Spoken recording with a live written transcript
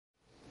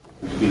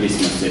okupili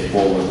smo se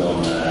povodom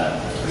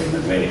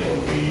jednog velikog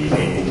i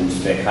lijepog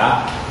uspjeha,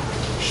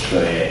 što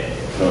je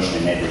prošle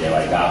nedelje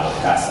ovaj Gabor,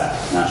 Kasa,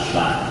 naš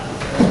član,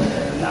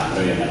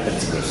 napravio na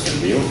trci kroz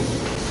Srbiju.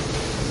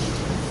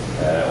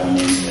 On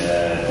je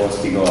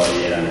postigao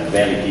jedan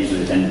veliki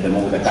izuzetan, da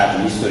mogu da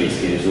kažem,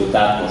 istorijski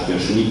rezultat, pošto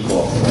još niko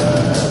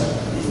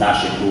iz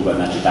našeg kluba,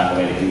 znači tako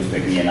veliki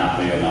uspeh nije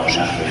napravio na ovoj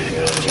našoj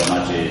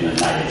domaćoj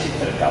najvećih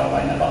trka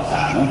na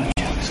Balkanu.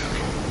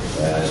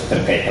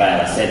 Trka je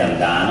trajala 7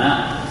 dana,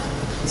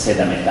 7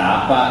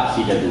 etapa,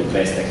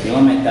 1200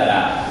 km.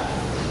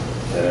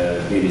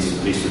 Bili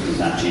su prisutni,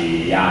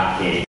 znači,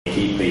 jake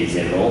ekipe iz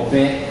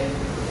Evrope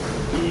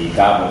i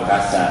Gabor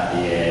Kasa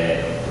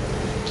je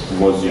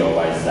vozio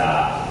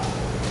za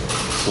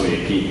svoju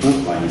ekipu,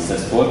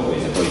 Preneto sport,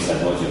 koji sad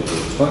vozi u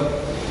Turskoj.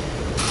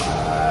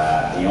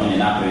 I on je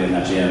napravio,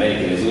 znači, jedan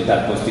veliki rezultat,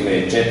 postigao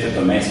je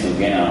 4. mesto u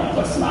generalnom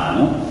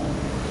plasmanu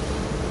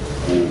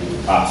u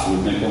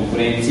apsolutnoj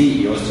konkurenciji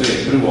i ostvario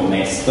je 1.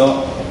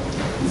 mesto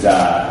za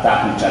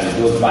takmičare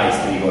do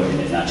 23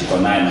 godine. Znači, kao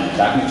najmlađi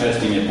takmičar, s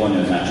tim je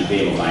ponio, znači,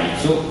 belu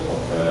majicu,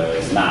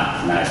 znak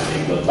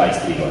najboljeg do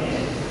 23 godine.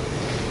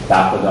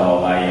 Tako da,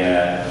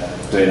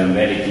 to je jedan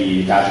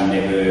veliki, kažem,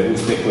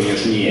 uspeh koji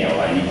još nije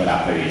niko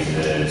napravio iz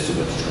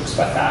subotičkog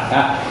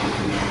Spartaka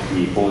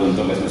i povodom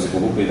toga smo se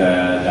povukli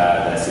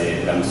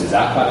da mu se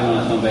zahvalimo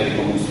na tom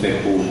velikom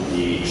uspehu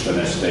i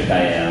što je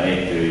taj jedan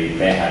lep i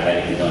pehar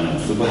veliki doneo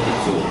u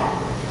Suboticu.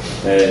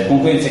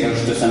 Konkurencija, kao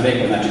što sam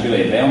rekao, znači, bila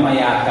je veoma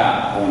jaka.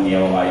 On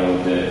je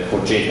od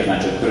početka,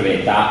 znači od prve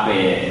etape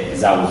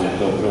zauzeo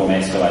to prvo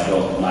mesto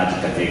do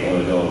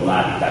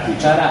mladih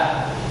takmičara.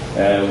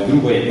 U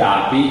drugoj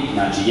etapi,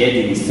 znači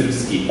jedini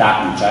srpski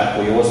takmičar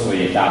koji je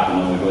osvojio etapu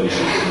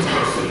novogodišnje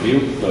u Srbiju,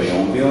 to je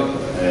on bio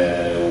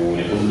u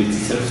Republici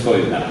Srpskoj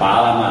na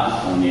Palama.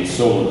 On je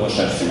solo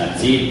došao se na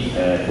cilj,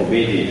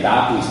 pobedio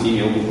etapu i s tim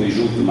je obukao i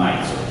žutu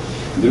majicu.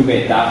 Druga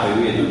etapa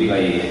je ujedno bila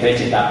i,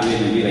 treća etapa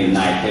ujedno je bila i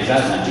najteža,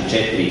 znači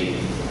 4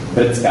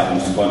 brdska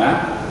uspona.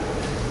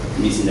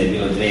 Mislim da je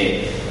bilo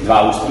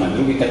 2 uspona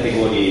druge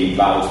kategorije i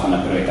 2 uspona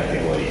prve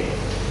kategorije.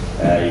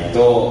 I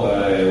to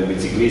u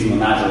biciklizmu,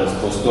 nažalost,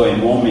 postoje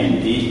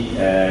momenti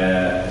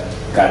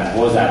kad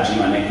vozač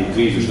ima neku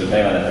krizu što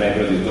treba da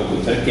prebrodi u toku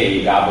trke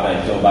i Gabora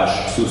je to baš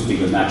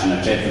sustigao, znači na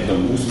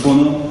 4.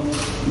 usponu.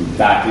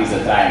 Ta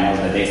kriza traje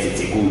možda 10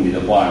 sekundi do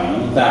pola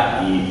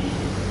minuta i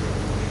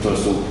to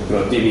su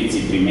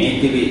protivnici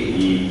primetili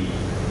i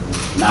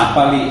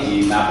napali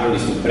i napravili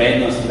su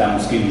prednost da mu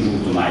skinu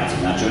žutu majicu.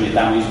 Znači, on je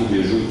tamo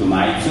izgubio žutu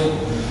majicu,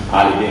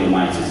 ali belu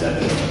majicu je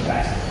zadržao do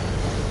kraja.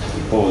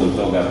 I povodom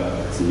toga,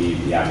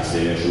 ja bi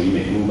se još u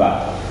ime kluba,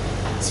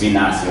 svi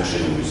nas još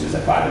jednom bi se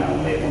zahvalili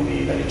na lepom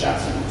i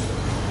veličanstvenom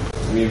uslugu.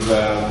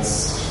 Mivel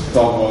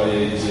tavaly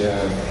egy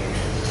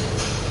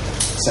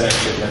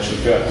szerencsétlen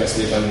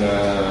következtében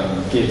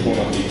 2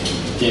 hónapig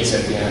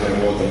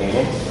kényszerpihenőn voltam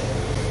onnan,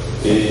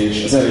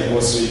 és az elég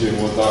hosszú idő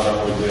volt arra,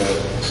 hogy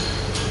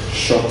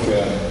sok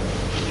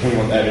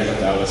úgymond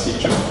erőmet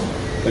elveszítsem,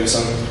 de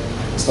viszont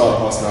ezt arra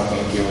használtam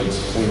ki, hogy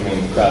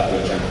úgymond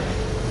feltöltsem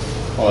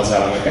az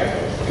elemeket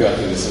a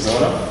következő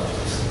szezonra.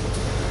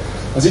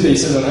 Az idei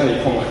szezon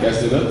elég hamar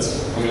kezdődött,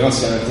 ami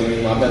azt jelenti,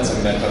 hogy már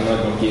decemberben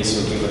nagyban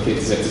készültünk a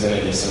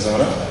 2011-es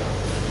szezonra.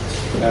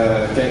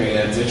 Kemény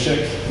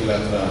edzések,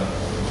 illetve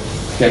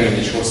kemény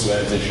és hosszú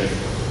edzések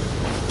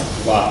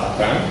vártak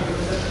ránk.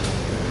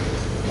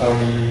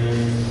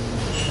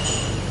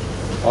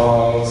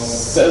 A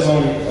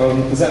szezon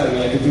az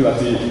eredményeket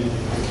illeti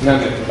nem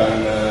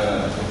éppen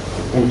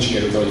úgy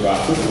sikerült, ahogy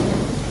vártuk,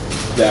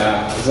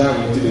 de az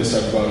elmúlt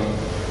időszakban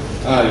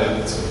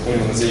eljött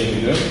úgymond az én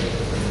idő,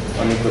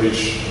 amikor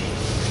is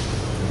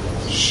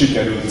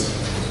sikerült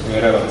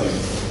relatív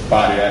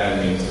párja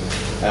eredményt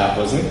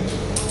elhozni.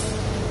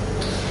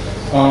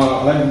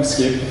 A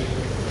legbüszkébb,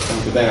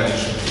 amit a Dejan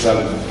is az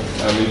előbb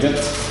említett,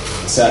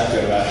 a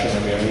szerkörverseny,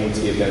 ami a múlt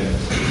héten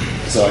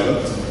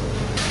zajlott.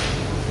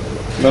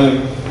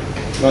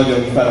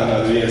 Nagyon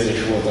felemelő érzés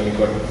volt,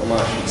 amikor a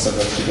második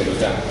szakasz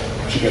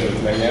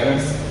sikerült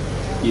megnyerni,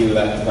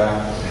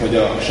 illetve hogy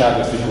a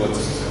sárga trikót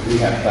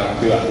vihettem a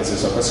következő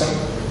szakaszon.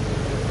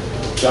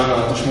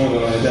 Sajnálatos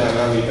módon, ahogy Dejan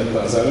említette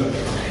az előbb,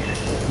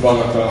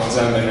 vannak az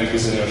embernek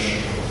bizonyos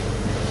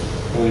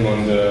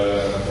úgymond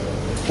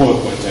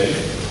holdpontjai,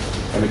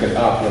 amiket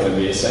át kell, hogy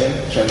vészeljen,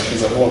 és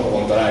ez a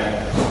holdpont a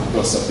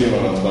legrosszabb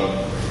pillanatban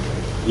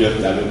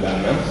jött elő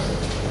bennem.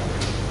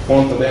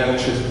 Mondta Dejan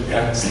is, hogy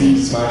ez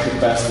 10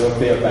 másodperctől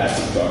fél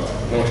percig tart.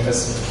 Na most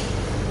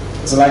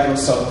ez a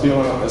legrosszabb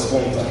pillanat, ez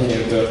pont a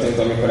helyén történt,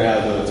 amikor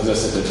eldőlt az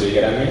összetett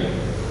végeredmény,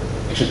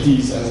 és a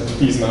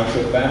 10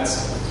 másodperc,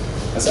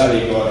 ez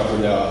elég arra,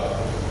 hogy a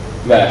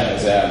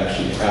versenyző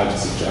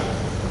elveszítse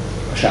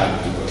a sárga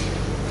trikót.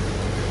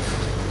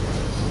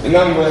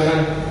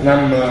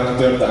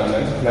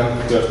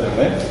 Nem törtem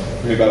meg,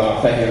 mivel a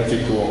fehér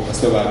trikó az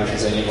továbbra is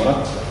az enyém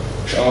maradt,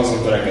 és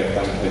azon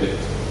törekedtem, hogy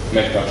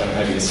megtartsam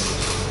egész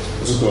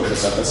az utolsó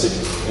szakaszig,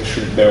 és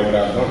hogy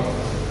Beográdban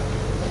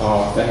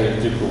a fehér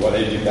trikóval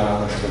együtt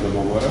állhassak a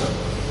dobogóra.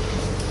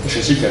 És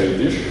ez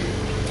sikerült is.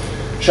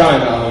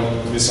 Sajnálom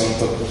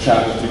viszont a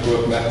sárga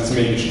trikót, mert ez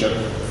mégiscsak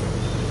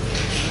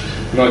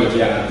nagyobb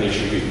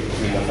jelentésű,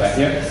 mint a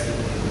fehér.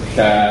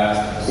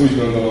 De úgy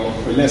gondolom,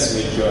 hogy lesz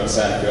még olyan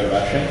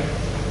szerkörverseny,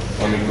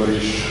 amikor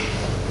is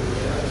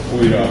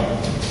újra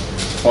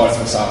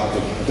harcba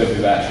szállhatok a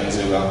többi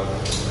versenyzővel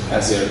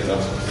ezért a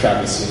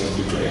sárga színű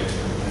trikóért.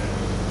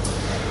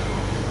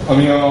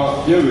 Ami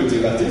a jövőt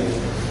illeti,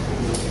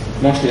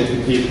 most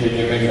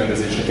hétvégén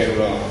megrendezésre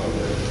kerül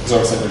az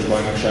országos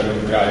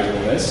bajnokságunk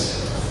Rájón lesz.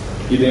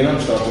 Idén nem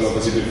startolok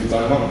az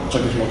időfutamban,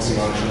 csak is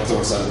maximálisan az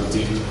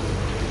országúti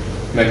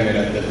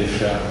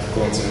megmérettetésre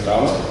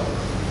koncentrálok.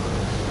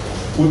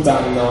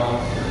 Utána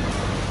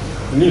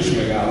nincs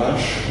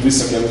megállás,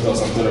 vissza kell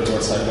utaznom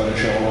Törökországban,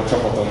 és ahol a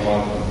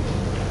csapatommal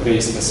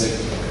részt veszek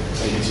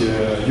egy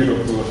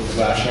Europe Tour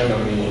verseny,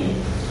 ami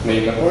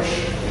 4 napos,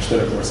 és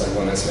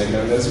Törökországban lesz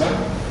megrendezve.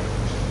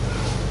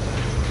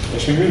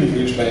 És még mindig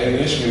nincs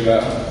bejelölés,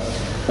 mivel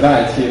rá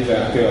egy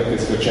hétre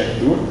következik a Czech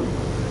Tour,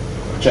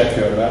 a Czech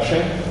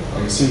körverseny,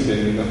 ami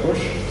szintén 4 napos,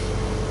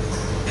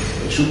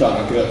 és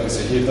utána következő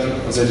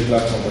héten az egyik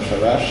legfontosabb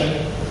verseny,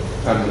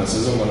 ebben a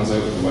szezonban az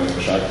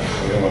Európa-bajnokság,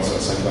 ami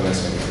Olaszországban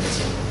lesz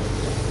megrendezve.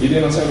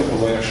 Idén az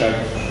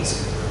Európa-bajnokság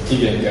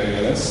igen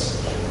kemény lesz,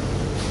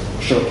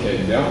 sok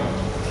hegyben,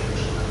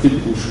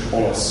 tipikus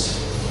olasz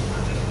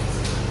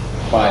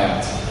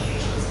pályát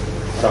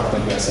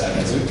raknak be a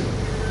szervezők,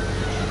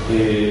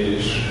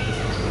 és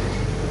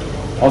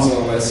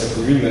azon lesz,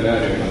 hogy minden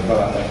erőmet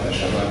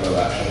belefektessen ebbe a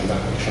versenyben,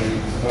 és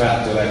a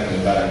lehető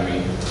legnagyobb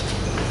eredmény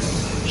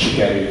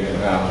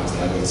sikerüljön elhozni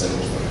ebből az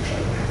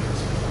Európa-bajnokságban.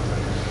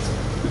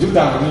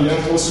 Utána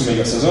minden hosszú még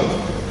a szezon,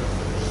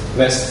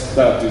 lesz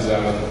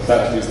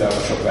teletűzdelve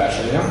sok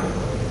versenyen.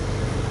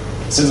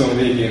 A szezon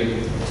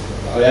végén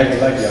a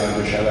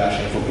legjelentősebb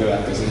verseny fog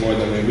következni, majd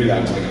a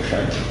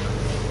világbajnokság.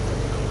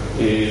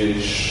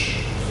 És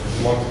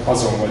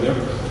azon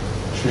vagyok,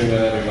 és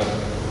minden erőmet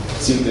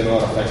szintén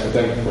arra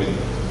fektetem, hogy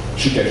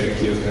sikerüljön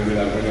kijutni a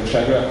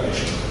világbajnokságra, és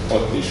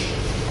ott is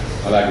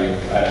a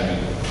legjobb eredményt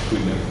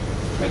tudjam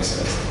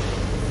megszerezni.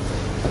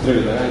 Hát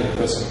röviden ennyi,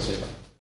 köszönöm szépen!